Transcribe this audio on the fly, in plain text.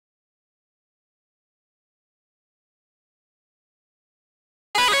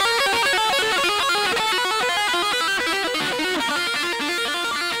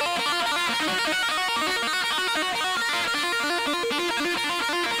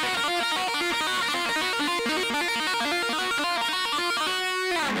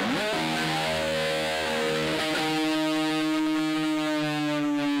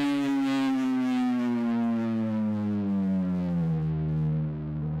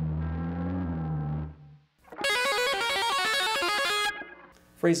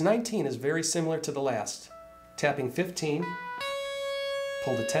Phrase 19 is very similar to the last. Tapping 15,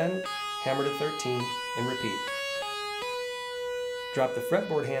 pull to 10, hammer to 13, and repeat. Drop the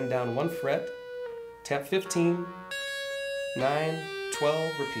fretboard hand down 1 fret, tap 15, 9,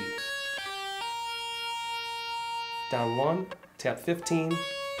 12, repeat. Down 1, tap 15,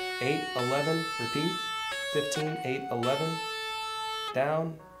 8, 11, repeat. 15, 8, 11.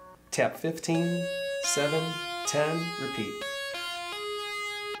 Down, tap 15, 7, 10, repeat.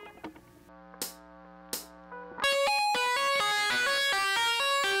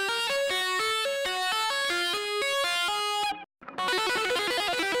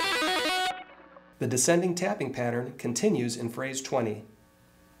 The descending tapping pattern continues in phrase 20.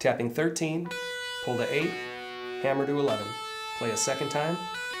 Tapping 13, pull to 8, hammer to 11. Play a second time.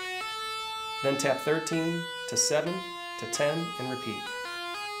 Then tap 13 to 7 to 10 and repeat.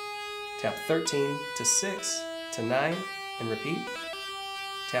 Tap 13 to 6 to 9 and repeat.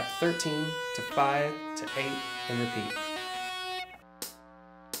 Tap 13 to 5 to 8 and repeat.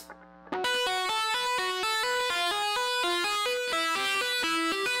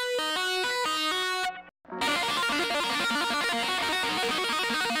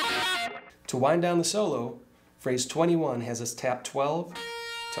 To wind down the solo, phrase 21 has us tap 12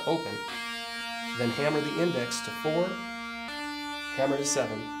 to open, then hammer the index to 4, hammer to 7,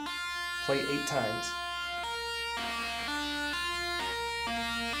 play 8 times.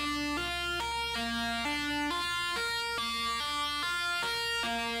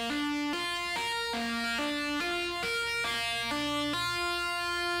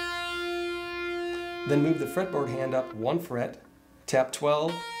 Then move the fretboard hand up 1 fret, tap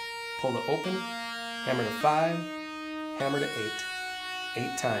 12, pull to open, hammer to 5, hammer to 8.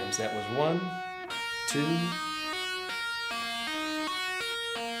 8 times. That was 1, 2,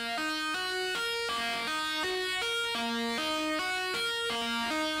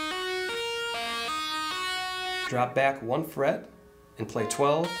 drop back 1 fret and play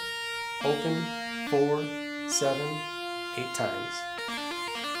 12, open, 4, 7, 8 times.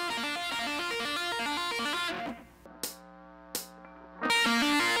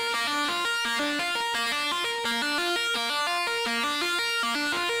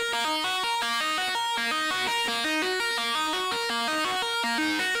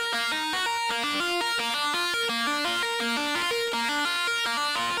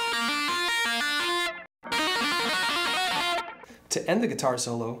 To end the guitar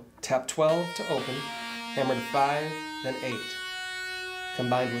solo, tap 12 to open, hammer to 5, then 8.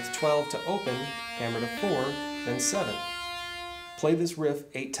 Combined with 12 to open, hammer to 4, then 7. Play this riff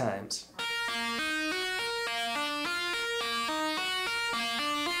 8 times.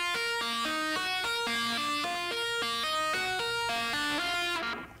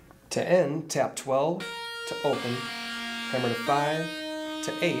 To end, tap 12 to open, hammer to 5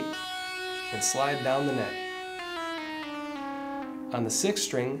 to 8, and slide down the neck. On the 6th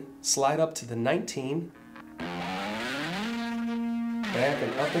string, slide up to the 19, back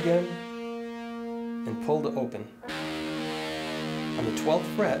and up again, and pull to open. On the 12th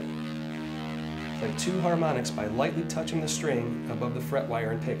fret, play 2 harmonics by lightly touching the string above the fret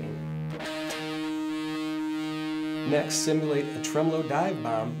wire and picking. Next, simulate a tremolo dive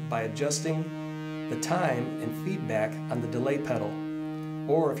bomb by adjusting the time and feedback on the delay pedal.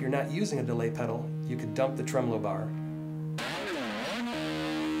 Or if you're not using a delay pedal, you could dump the tremolo bar.